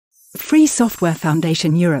Free Software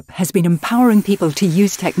Foundation Europe has been empowering people to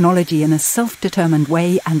use technology in a self-determined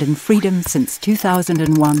way and in freedom since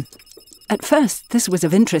 2001. At first, this was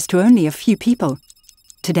of interest to only a few people.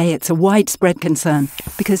 Today it's a widespread concern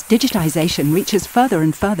because digitization reaches further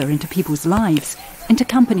and further into people's lives, into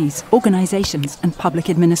companies, organizations and public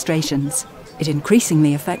administrations. It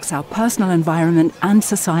increasingly affects our personal environment and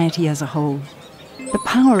society as a whole. The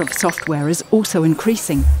power of software is also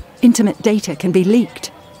increasing. Intimate data can be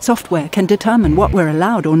leaked. Software can determine what we're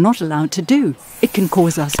allowed or not allowed to do. It can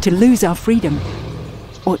cause us to lose our freedom,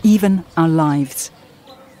 or even our lives.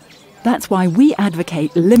 That's why we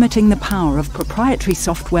advocate limiting the power of proprietary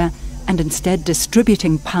software and instead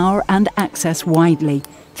distributing power and access widely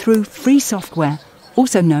through free software,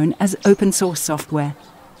 also known as open source software.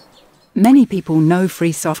 Many people know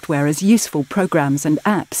free software as useful programs and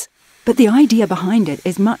apps, but the idea behind it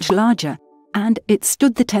is much larger, and it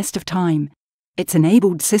stood the test of time. It's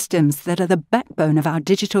enabled systems that are the backbone of our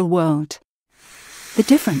digital world. The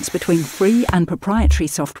difference between free and proprietary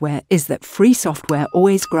software is that free software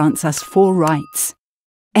always grants us 4 rights.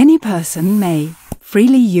 Any person may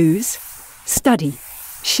freely use, study,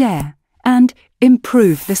 share, and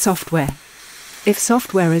improve the software. If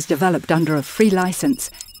software is developed under a free license,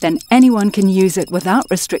 then anyone can use it without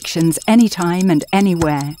restrictions anytime and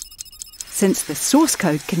anywhere. Since the source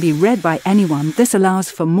code can be read by anyone, this allows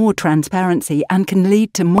for more transparency and can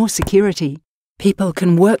lead to more security. People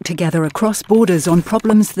can work together across borders on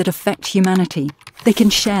problems that affect humanity. They can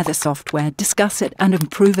share the software, discuss it, and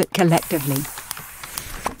improve it collectively.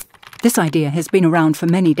 This idea has been around for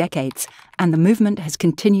many decades, and the movement has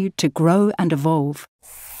continued to grow and evolve.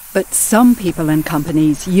 But some people and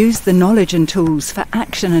companies use the knowledge and tools for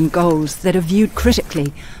action and goals that are viewed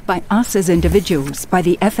critically by us as individuals, by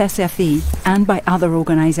the FSFE, and by other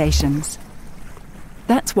organizations.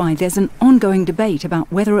 That's why there's an ongoing debate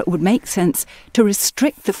about whether it would make sense to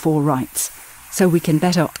restrict the 4 rights, so we can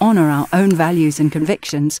better honor our own values and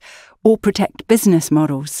convictions, or protect business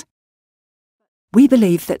models. We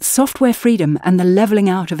believe that software freedom and the levelling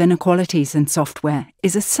out of inequalities in software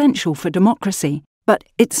is essential for democracy. But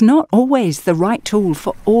it's not always the right tool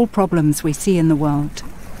for all problems we see in the world.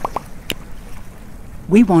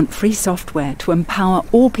 We want free software to empower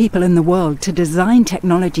all people in the world to design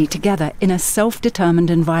technology together in a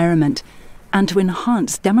self-determined environment and to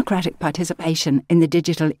enhance democratic participation in the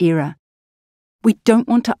digital era. We don't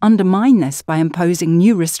want to undermine this by imposing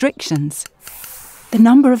new restrictions. The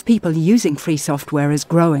number of people using free software is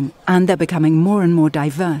growing, and they're becoming more and more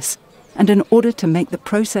diverse. And in order to make the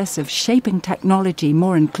process of shaping technology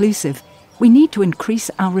more inclusive, we need to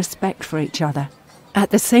increase our respect for each other. At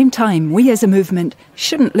the same time, we as a movement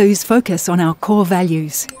shouldn't lose focus on our core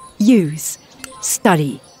values. Use,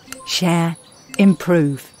 study, share,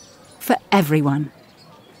 improve. For everyone.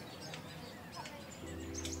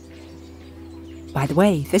 By the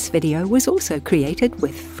way, this video was also created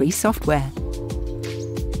with free software.